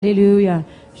Hallelujah.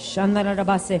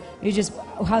 Shandarabase. You just,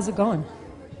 how's it going?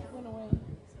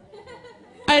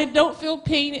 I don't feel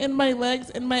pain in my legs,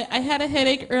 and I had a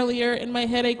headache earlier, and my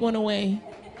headache went away.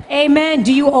 Amen.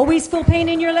 Do you always feel pain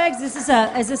in your legs? Is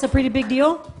this a pretty big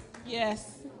deal?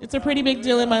 Yes, it's a pretty big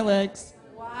deal in my legs.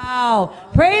 Wow.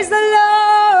 Praise the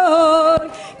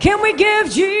Lord. Can we give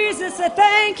Jesus a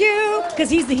thank you? Because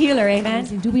he's the healer,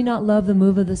 amen. Do we not love the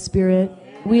move of the Spirit?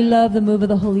 We love the move of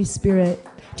the Holy Spirit.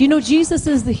 Do you know Jesus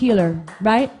is the healer,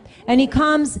 right? And he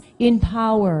comes in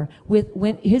power.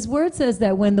 When his word says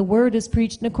that when the word is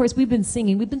preached, and of course we've been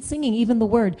singing even the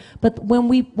word, but when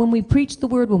we preach the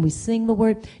word, when we sing the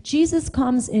word, Jesus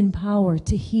comes in power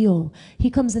to heal. He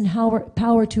comes in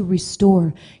power to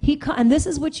restore. And this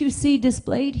is what you see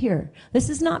displayed here. This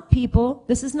is not people.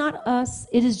 This is not us.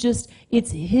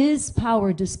 It's his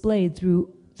power displayed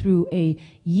through a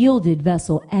yielded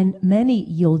vessel and many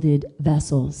yielded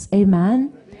vessels.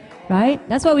 Amen. Right?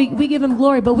 That's why we give him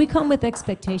glory, but we come with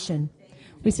expectation.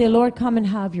 We say, Lord, come and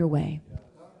have your way.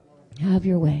 Have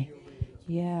your way.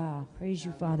 Yeah, praise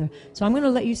you, Father. So I'm going to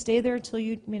let you stay there until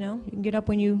you can get up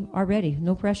when you are ready.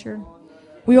 No pressure.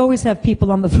 We always have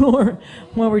people on the floor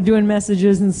while we're doing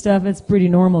messages and stuff. It's pretty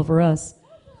normal for us.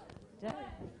 I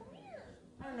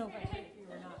don't know if I take you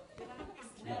or not.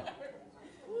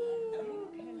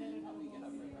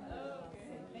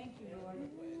 Thank you, Lord.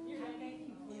 I thank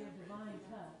you for your divine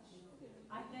touch.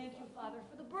 I thank you, Father,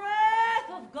 for the breath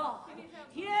of God.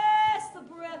 Yes, the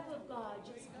breath of God.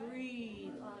 Just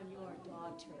breathe on your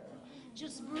daughter.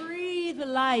 Just breathe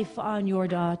life on your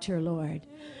daughter, Lord.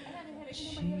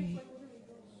 She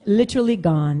literally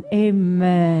gone.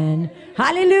 Amen.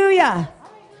 Hallelujah.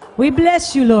 We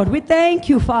bless you, Lord. We thank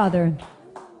you, Father.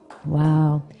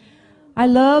 Wow. I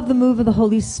love the move of the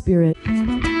Holy Spirit.